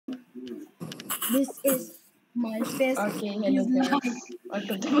This is my face. Okay, hello guys.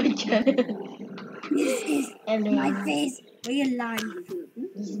 Welcome to my channel. This is Hello. my face real life.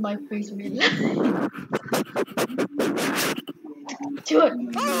 This is my face real life. Cut.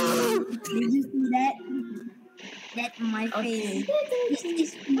 Did you see that? That's my face. This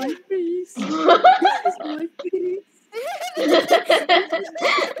is my face. This is my face.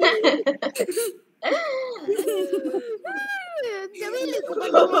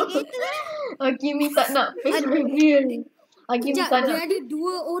 Kimi tak nak face reveal. Kimi Sekejap, tak dia nak. ada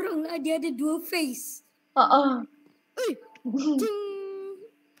dua orang lah. Dia ada dua face.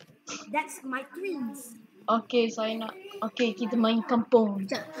 That's my twins. Okay, saya nak. Okay, kita main kampung.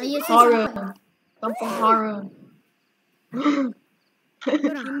 Sekejap, ayah saya Horror. sampai. Kampung horror.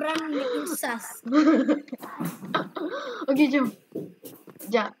 Imran making sus. Okay, jom.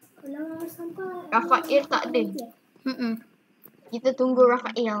 Sekejap. Kalau sampai Rafael tak ada. Kita tunggu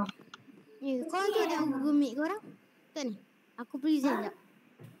Rafael. Ya, korang tu ada Google Meet korang? Tak ni? Aku present sekejap.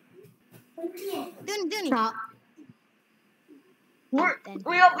 Tu ni? Tak.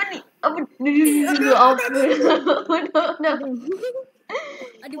 Weh, apa ni? Apa? Apa?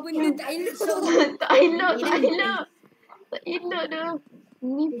 Ada benda tak elok. Tak elok. Tak elok dah.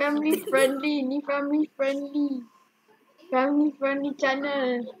 Ni family friendly. Family friendly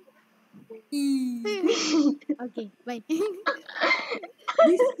channel. Okay, bye.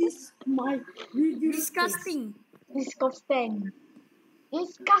 this is my Disgusting. Disgusting.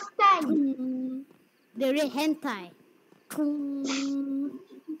 The red hentai.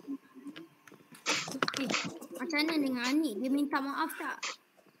 Macam mana dengan Anik? Dia minta maaf tak?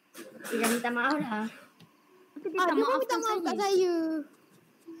 Dia dah minta maaf lah. Tapi dia Dia tak pun maaf minta maaf kat saya.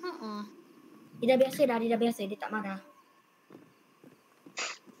 saya. Dia dah biasa. Dia tak marah.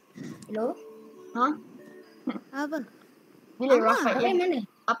 Hello? Ha? Apa? Bila Amak, Rafael Rafael? mana?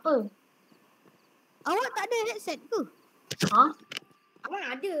 Apa? Awak tak ada headset ke? Ha?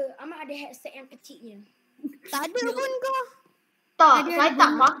 Amak ada headset yang kecilnya. Tak ada pun kau. Tak, saya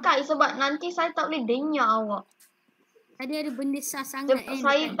tak pakai sebab nanti saya tak boleh dengar awak. Tadi ada benda sah sangat.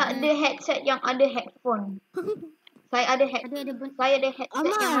 Saya tak ada headset yang ada headphone. Saya ada headset yang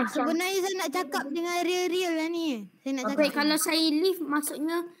Amak, macam. sebenarnya saya nak cakap dengan real-real lah ni. Saya nak cakap. Baik, kalau saya leave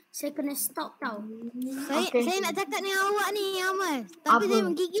maksudnya saya kena stop tau. Saya nak cakap dengan awak ni, Amal. Tapi saya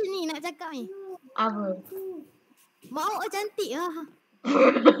menggigil ni nak cakap ni. Apa? Mak awak cantik lah.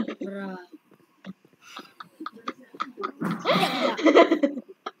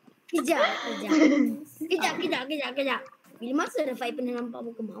 Kejap. Bila masa Rafael pernah nampak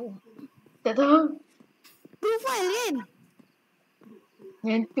muka mak awak? Tak tahu. Profile kan?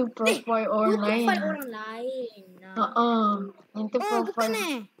 Yang tu profile orang lain. Profile orang lain. Yang tu Oh, bukan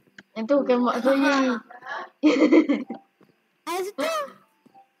profile. Yang tu bukan mak saya. Astaga.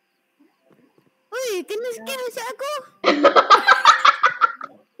 Oi, kena scam macam aku.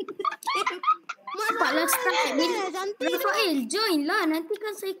 Nampaklah start. Cantik. Rafael, join lah. Nanti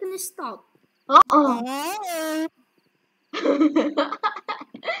kan saya kena stop.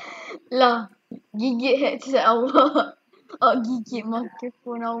 Lah, gigit headset awak. Gigit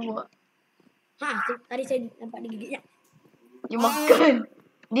mikrofon awak. Tadi saya nampak dia gigit. Dia makan.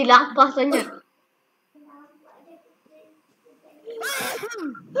 Dia lapar sangat.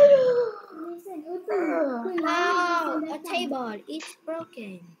 A table. It's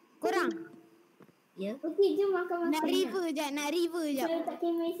broken. Korang. Ya. Okey, jom makan. Nak river jap. Saya tak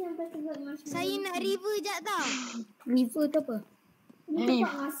kemai sampai sebab masak. Saya nak river jap tau. River tu apa? Ni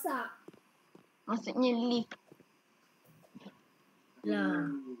tempat masak. Maksudnya lift.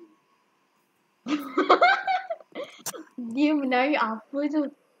 Lah. Dia menari apa tu?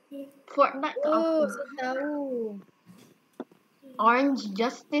 Fortnite ke apa? Saya tahu. Orange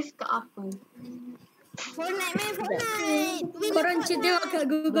Justice ke apa? Fortnite. Korang tengok kat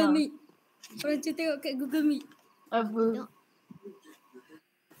Google Meet. Apa?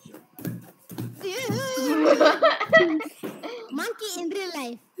 Monkey in real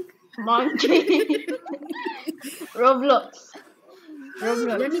life. Monkey. Roblox.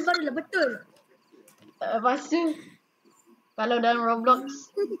 Yang ni baru lah betul. Lepas tu, kalau dalam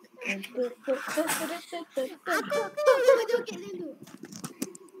Roblox. Aku boleh joget macam tu.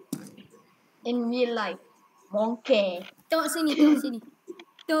 In real life. Monkey. Tengok sini.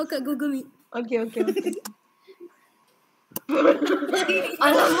 Tengok kat Google Meet. Okay.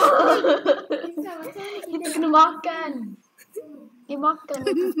 Alamak. Kita kena makan. Dia makan.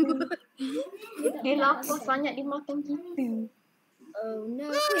 Dia lapar sangat dia makan kita. Oh no.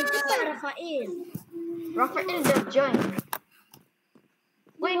 Cepat Rafael. Rafael dah join.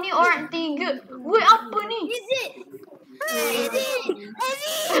 Weh, ni orang 3. Weh, apa ni? Is it? Easy.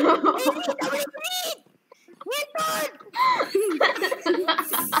 Tak boleh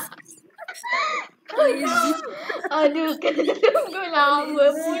Tunggu lama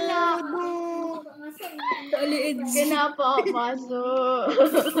pula. Tempat masak ni. Tak boleh exit. Kenapa awak masuk?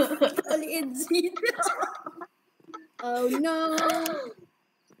 Tak boleh exit. Oh no.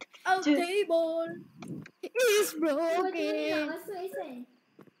 Out Cik. table. Is bro, Macam mana okay. nak masuk Isan?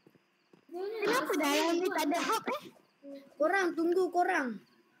 Macam mana nak Kenapa masuk? dalam ni tak ada hub Korang tunggu korang.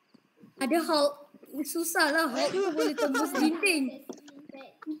 Ada Hulk. Susah lah Hulk tu boleh tembus dinding.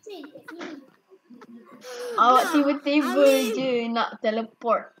 Kitchen kat sini. Awak tiba-tiba je nak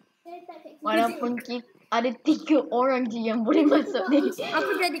teleport. Saya tak kat kitchen. Walaupun kita ada 3 orang je yang boleh masuk ni.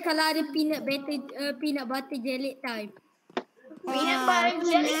 Apa jadi kalau ada peanut butter jelly time? Peanut butter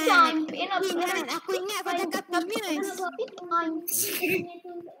jelly time. Peanut butter. Aku ingat kau cakap Muse.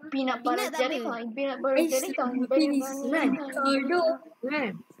 Peanut butter jelly time. Peanut butter jelly time. Saldo.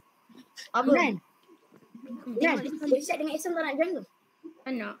 Apa? Boleh set dengan Isam tak nak join tu?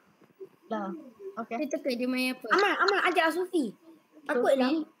 Anak. Lah. Okay. Dia teka dia main apa? Aman ajak Sofi. Takut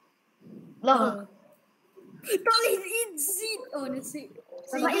lah. Lah. Tak boleh exit. Oh nasib.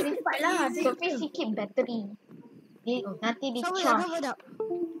 Sebab Sofi- cepatlah. Sofi sikit bateri. Nanti dia Sabar charge. tak?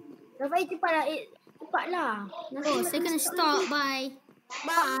 Rafai cepatlah. Cepatlah. Oh, saya kena stop. Bye.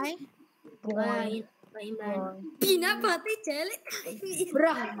 Bye. Bye. Bye, Imran. Peanut butter jelly.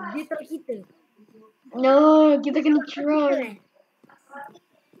 Berang. Dia terus kita. No, kita kena try.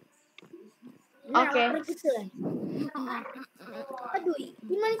 Okay. Aduh,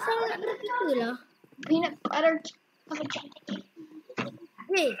 Iman selalu nak terus kita lah. Peanut butter.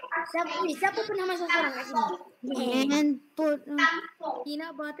 Siapa pernah masuk seorang kat sini? Handphone.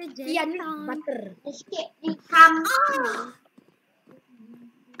 Peanut butter jelly. Iya, ni butter. Escape di Kampong.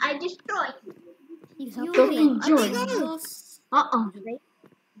 I destroy. Sofi join.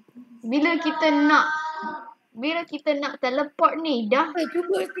 Bila kita nak teleport ni dah.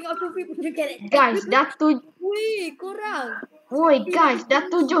 Cuba tengok Sofi punya karakter. Guys, dah Weh, korang. Woi guys, dah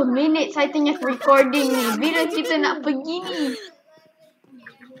 7 minit saya tengah recording ni. Bila kita nak pergi ni?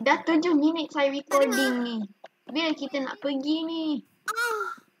 Dah 7 minit saya recording ni. Bila kita nak pergi ni?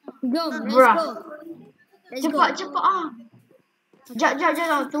 Jom, let's Bruh. go. Let's go. Cepat ah. Jap,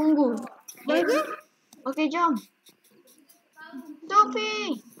 tunggu. Okay, jom.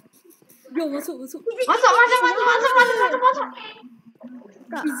 Sofi. Jom, masuk. Masuk.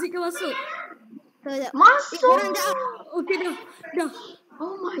 Fizik ke masuk? Masuk. Okey dah.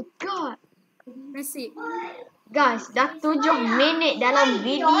 Oh my god. Nasib. Guys, dah 7 minit dalam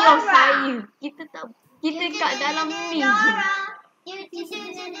video saya. Kita kat dalam ni je.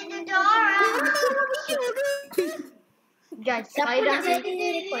 Guys, saya dah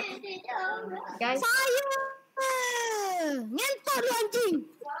Guys, Saya. Ngentot lu anjing.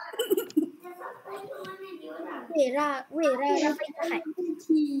 Rafai jahat.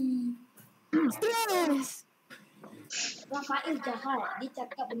 Stress. Rafael jahat. Dia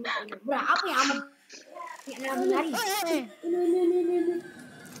cakap benda-benda. Bra, apa yang aman nak menari?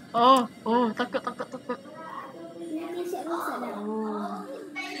 Oh, takut. Nanti siap masak dah.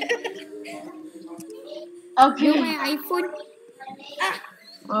 Okay. Dia main iPhone.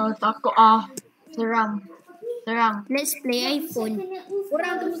 Takut Seram. Let's play iPhone.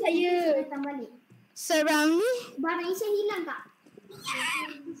 Korang tunggu saya. Datang balik. Seram ni. Barang Isan hilang tak?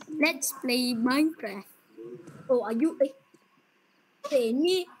 Let's play Minecraft. Oh, are you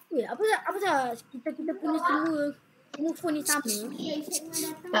ni apa dah kita punya semua phone ni sama.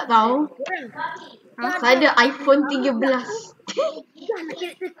 Tak tahu. Saya ada iPhone 13. Kita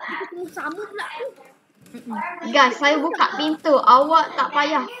semua sama pula. Guys, saya buka pintu. Awak tak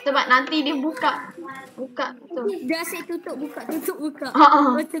payah sebab nanti dia buka tu. Dah saya tutup buka.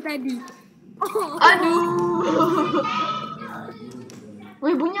 Macam tadi. Aduh.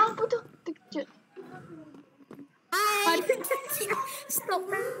 Weh, bunyi apa tu? Terkejut. Stop.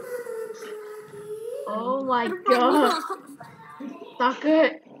 Oh my god. Takut.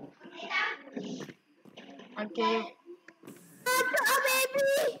 Okay.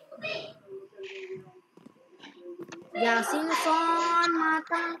 Yasin son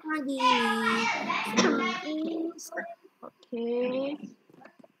matang pagi. Okay.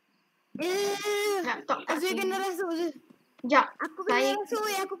 Laptop kat Azul sini. kena rasuk je. Sekejap. Aku kena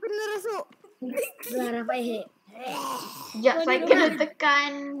rasuk. Sekejap, saya kena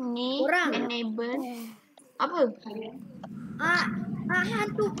tekan ni. Orang. Enable. Apa?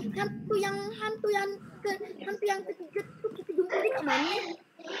 Hantu yang ketiga tu kita jumpa dia kat mana?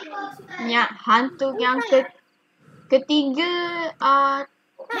 Ya, hantu yang ketiga.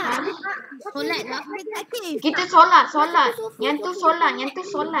 Solat lah. Kita solat. Yang tu solat. Ya,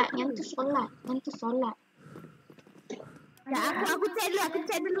 aku check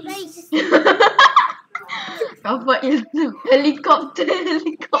dulu guys. Rafael tu. Helikopter.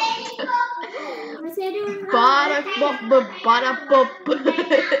 Masih ada orang. Para pop.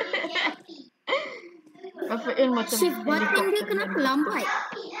 Rafael macam Shift button dia kenapa lambat?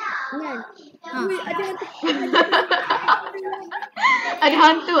 Kan? Ha. Weh, ada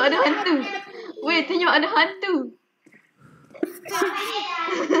hantu. Ada hantu. Weh, tengok ada hantu.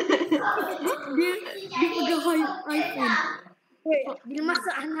 Dia pegang iPhone. Weh, bila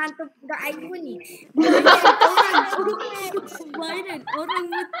masuk hantu pegang iPhone ni. Biden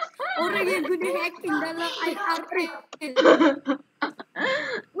orang yang guna hacking dalam IRL.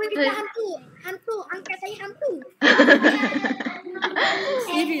 Weh, kita hantu. Hantu, angkat saya hantu.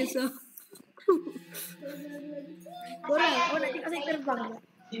 Serius ah. Korang nak tengok saya terbang ke?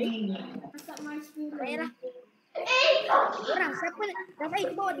 Masak Mars 10. Saya lah. Korang, siapa saya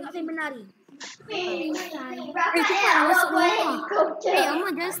ke bawah tengok saya menari. Cepat masuk bawah. Amal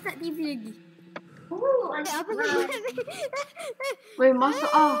jangan start TV lagi. Apa kau? Weh,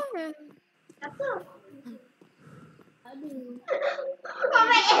 masuk ah. Kau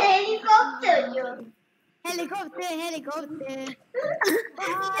main helikopter je. Helikopter.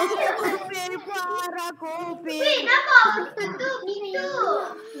 Para kopi. Weh, nampak tutup pintu.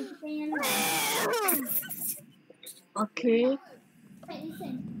 Okay.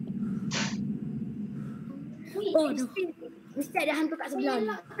 Listen. Oh, mesti ada hantu kat sebelah ni.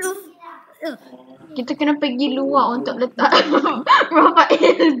 Kita kena pergi luar untuk letak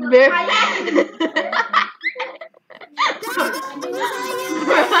Rafael bear.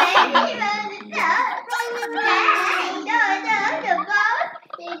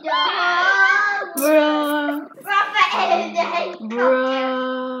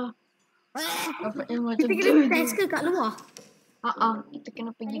 Bruh. Rafael macam Kita kena test ke kat luar? kita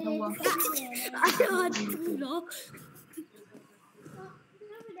kena pergi luar. Ada hantu lah.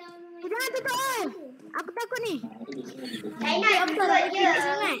 Jangan tutup. Aku takut ni. Saya nak ikut je.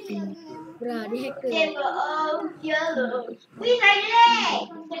 Bra, dia hacker. Weh, saya lag.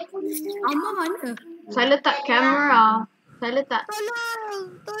 Amal mana? Saya letak kamera. Saya letak. Tolong.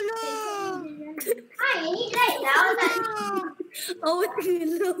 Ini lag lah. Awak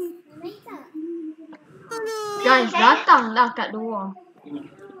tenggelam. Guys, datanglah kat luar.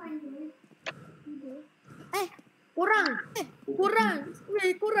 Korang.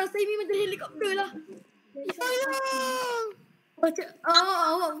 Weh, korang. Saya memang dari helikopter lah. Tolong. Macam,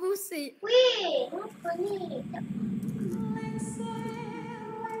 awak pusing. Weh, apa ni?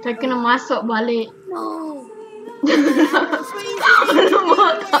 Saya kena masuk balik. No.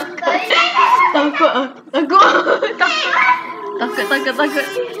 Takut.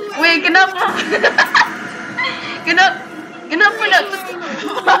 Weh, kenapa? Kenapa nak tutup?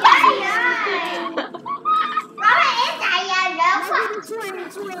 Saya dapat. Swing.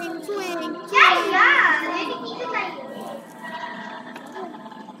 Saya. Jadi kita saya.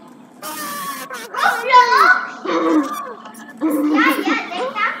 Saya takut.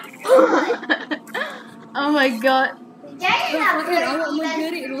 Oh my god. Saya nak Rafael, awak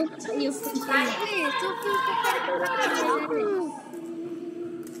menjerit rosak saya. Weh, Sophie cakap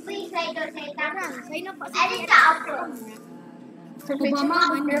Weh, saya takut. saya nampak Ada tak apa? Obama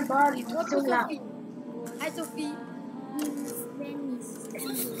mana? Hai Sophie.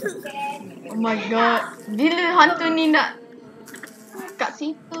 Oh my god. Bila hantu ni nak kat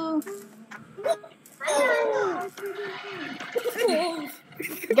situ?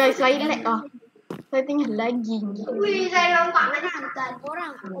 Guys, saya lag ah. Saya tengah lagging. Weh, saya nampak mana?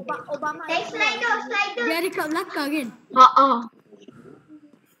 Korang, Obama. Saya slider. Dia ada kat belakang kan?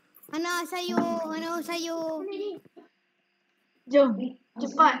 Mana sayur. Jom.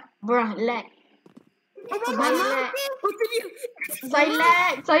 Cepat. Bruh, lag. Obama. Oh tu dia. Saya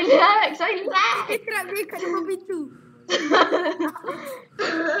lag. Dia trap dia kat depan pintu.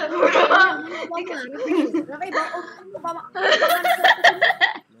 Obama. Tunggu.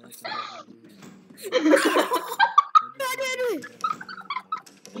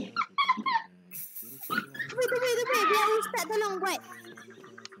 Biar Ustaz tolong buat.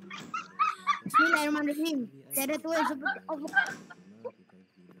 Bismillahirrahmanirrahim. Tiada Tuhan seperti Allah.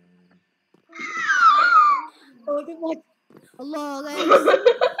 Allah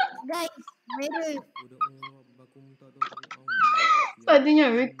guys. Viral. Tadinya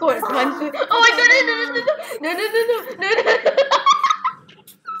record hantu. Oh my god.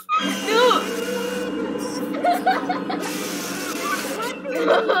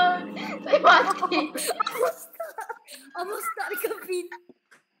 Saya mati. Abang start dekat pintu.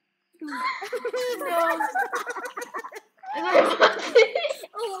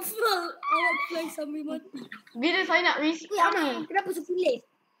 Awak fly sambil mati. Bila saya nak respawn. Kenapa Sophie late?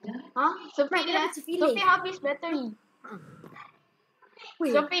 Ha? Sophie Nak dia. kena pilih. Sophie habis bateri.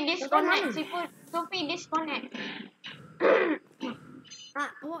 Weh, Sophie disconnect. mana? Sophie disconnect.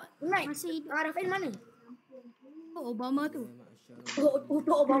 Awak Unai, Masih hidup. Rafael mana? Oh, Obama tu.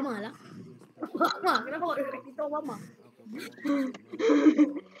 Untuk Obama lah. Kenapa awak kita Obama?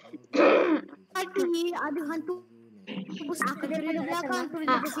 Tadi ada hantu. Aku dari belakang tu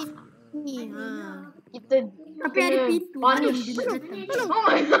dari sini. Kita Tapi ada pintu. punish. Oh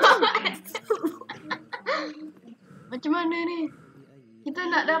my god. Macam mana ni? Kita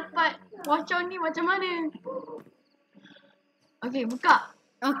nak dapat pocong ni macam mana? Okay, buka.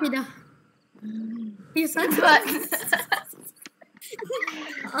 Okey dah. Buat.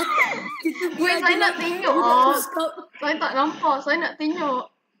 Wait, saya nak tengok. Saya tak nampak. Saya nak tengok.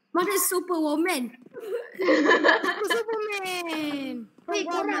 Mana Superwoman? Aku Superman. Weh,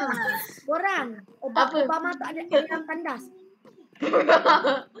 korang. Apa? Obama tak ada yang tandas.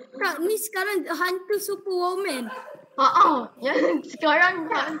 Tak, ni sekarang hantu Superwoman. Yang sekarang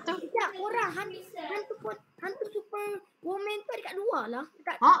hantu. Tak, korang hantu Superwoman tu dekat luar lah.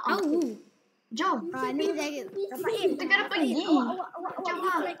 Dekat Tahu. Jom. Ni saya. Rafael. Kita kena pergi. Awak Jom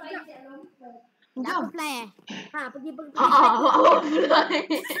pergi lah. fly kejap. Jom. Aku fly Pergi Awak fly.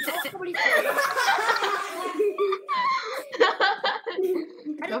 Awak boleh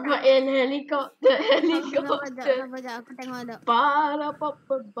Rafael helikopter. Sekejap, aku tengok ada. Tak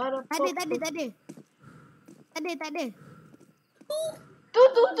ada.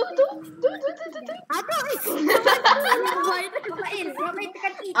 Tu. Ada. Rafael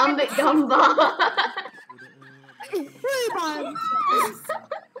tekan E. Ambil gambar. Woi, bang.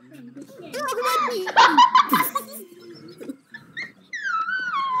 Aku mati.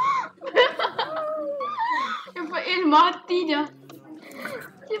 Rafael mati dah.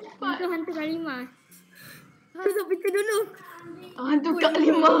 Cepat. Itu hantu kalimah. Tutup pintu dulu. Hantu Kak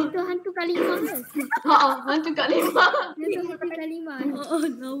Lima. Itu hantu kalimah ke? Hantu Kak Lima. Itu hantu kalimah.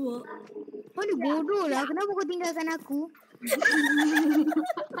 Lawa. Kau ni bodoh lah. Kenapa kau tinggalkan aku?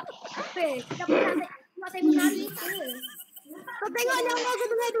 Kita pernah saya menari ke? Kau tengok nyawa aku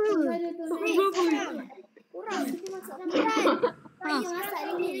tengah dua. Kurang kita masuk dalam saya masak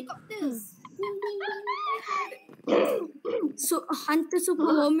di helikopter. So, hantu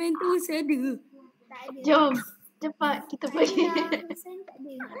Superwoman tu saya ada. Jom. Cepat kita pergi.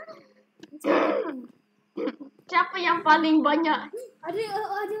 Siapa yang paling banyak? Ada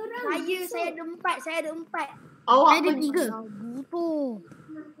orang. Saya ada empat. Awak Saya ada 3. Butuh.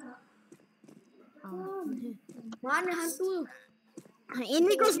 Mana hantu?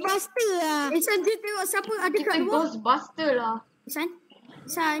 Ini Ghostbuster lah. Isan, dia tengok siapa ada kat Kita luar. Ghostbuster lah. Isan,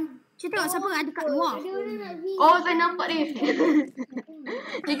 dia tengok siapa ada kat luar. Oh, saya nampak dia.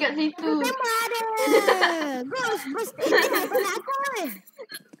 Dia kat situ. Tembak ada. Ghostbuster. Tengok aku.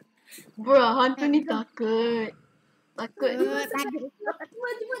 Bro, hantu ni takut. Takut.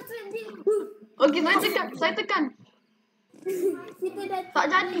 Okey, saya tekan. Kita dah Tak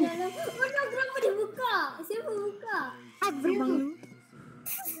jadi. kenapa dia buka? Siapa buka? Aku terbang lu.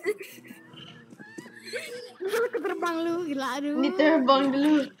 Aku terbang lu. Gila aduh. Ni terbang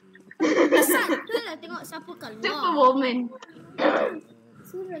dulu. Isan, tu lah tengok siapa kat luar. Superwoman.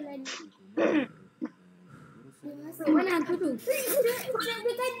 Suruh lah mana hantu tu? Dia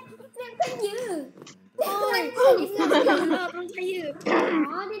dia. Oi, dia lah belum saya. Dia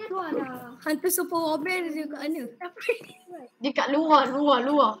dah keluar dah. Hantu Superwoman dia kat mana? Dia kat luar.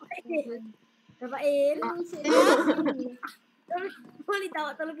 Rafael. Boleh tak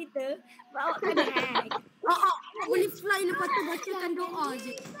awak tolong kita? Awak kena hack. Boleh fly lepas tu bacakan doa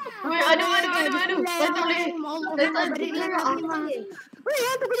je. Weh, aduh. Saya tak boleh. Saya tak boleh gerak. Weh,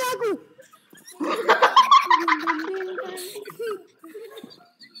 hantu kejar aku.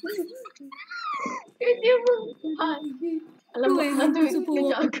 Dia pun. Alamak, hantu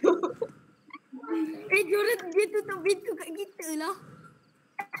kejar aku. Dia tutup pintu kat kita lah.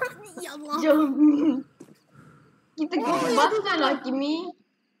 Ya Allah. Jom. Kita Ghostbuster lah, Kimi.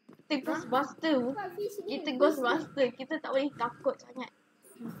 Kita Ghostbuster. Kita tak boleh takut sangat.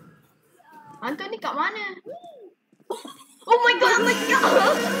 Hantu ni kat mana? Oh my god.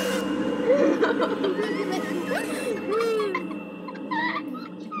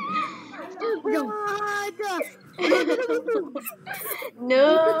 No.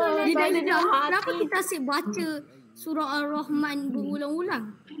 Kenapa kita asyik baca surah Al-Rahman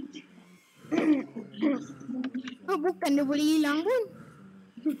berulang-ulang? Oh, bukan dia boleh hilang pun.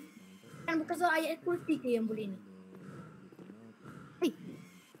 Kan bukan surah ayat kursi ke yang boleh ni?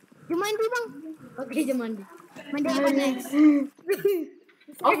 Dia mandi bang. Okey, jom mandi. Mandi apa next?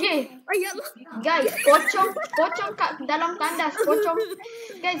 Okay. Oh ya Allah. Guys, pocong kat dalam tandas. Pocong.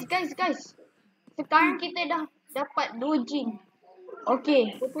 Guys. Sekarang kita dah dapat 2 jin.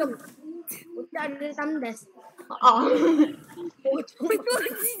 Okay. Kita ada tandas. Betul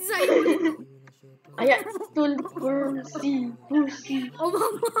si saya. Ayat tul kursi. Oh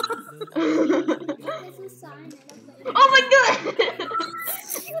mama. Oh my god.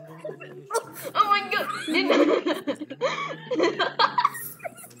 Oh my god. Dia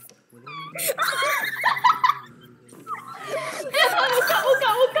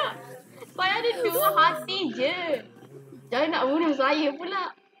buka. Saya ada 2 hati je. Jangan nak bunuh saya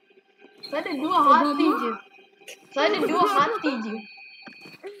pula. Saya ada 2 hati je.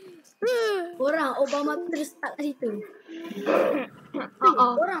 Orang Obama terus tak kat situ.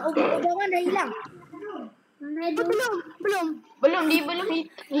 Oh. Orang Obama dah hilang. Belum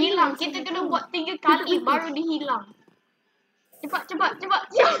hilang. Kita kena buat 3 kali baru dia hilang. Cepat.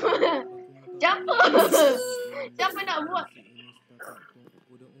 Siapa nak buat?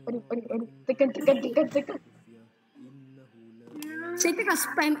 Aduh. Tekan. Saya tengah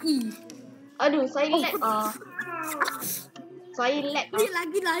spam E. Aduh, saya lag. Saya lag. Dia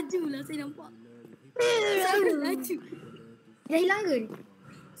lagi laju lah saya nampak. Sangat laju. Dah hilang ke?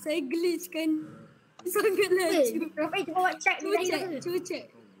 Saya glitch kan. Sangat laju. Cuba buat check dia dah hilang ke? Cuba check.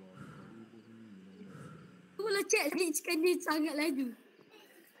 Cuba lah check glitch kan dia sangat laju.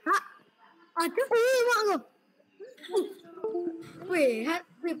 Tu. Mak kau. Weh,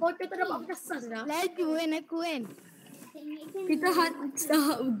 foto tu dapat besar dah. Laju kan aku kan. Kita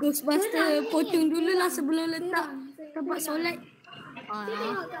Ghostbuster potong dulu lah sebelum letak tempat solat.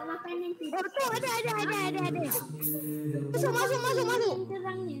 Tengok kat makanan tu. Oh tu ada. Masuk.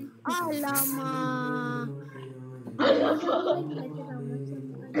 Alamak.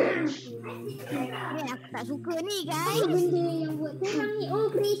 Ni aku tak suka ni guys. Benda yang buat terang ni.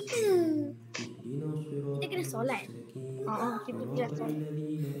 Oh, kereta. Kita kena solat. Kita tidak solat.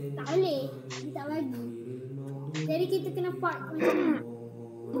 Tak boleh. Dia tak bagi. Jadi kita kena park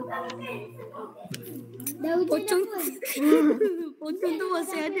macam ni. Dah hujan Pocong. dah pun. Pocong tu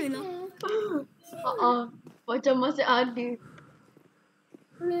masih ada lah. Macam masih ada.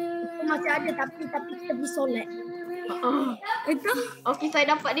 Masih ada tapi kita pergi solat. Itu Okey,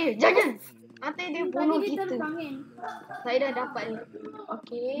 saya dapat dia. Jangan. Nanti dia bunuh Tadi dia kita. terbang kan. Saya dah dapat dia.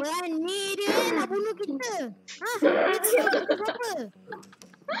 Okey. Berani dia nak bunuh kita. Dia apa?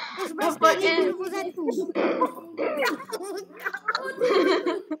 Dapat dia.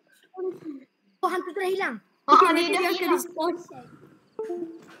 Oh, hantu tu dah hilang. Dia dah hilang. Respawn.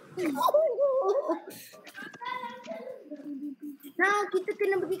 Nah, kita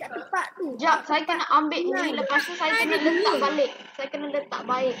kena pergi kat tempat tu. Sekejap, saya kena ambil ni. Lepas tu saya kena letak balik. Saya kena letak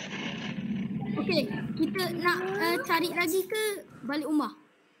baik. Okey, kita nak cari lagi ke balik rumah?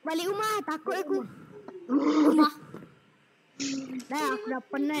 Balik rumah takut aku. Rumah. Dah aku dah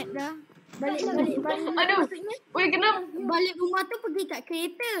penat dah. Balik. Aduh. Maksudnya Weh, kenapa? balik rumah tu pergi kat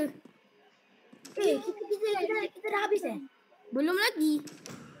kereta. Kita dah habis Belum lagi.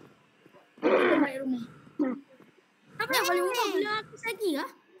 Kita balik rumah. Apa nak balik rumah? Belum habis lagi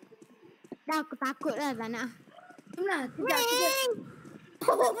lah. Dah aku takut lah tak nak. Jomlah, kita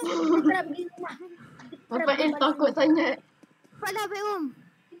nak pergi rumah. Bapak El takut sangat. Cepat dah bedroom.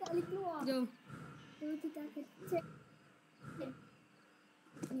 Kita tak boleh keluar. Jom. So, kita akan check.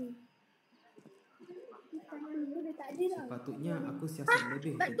 Dah tak ada dah. Sepatutnya aku siasat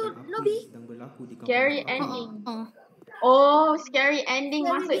lebih tentang apa yang sedang berlaku di kampung. Scary ending. Oh. Oh, scary ending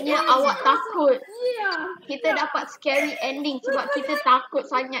maksudnya awak takut. Kita dapat scary ending sebab kita takut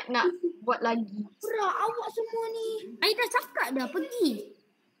sangat nak buat lagi. Berat awak semua ni. I dah cakap dah pergi.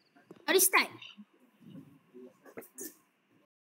 Mari start.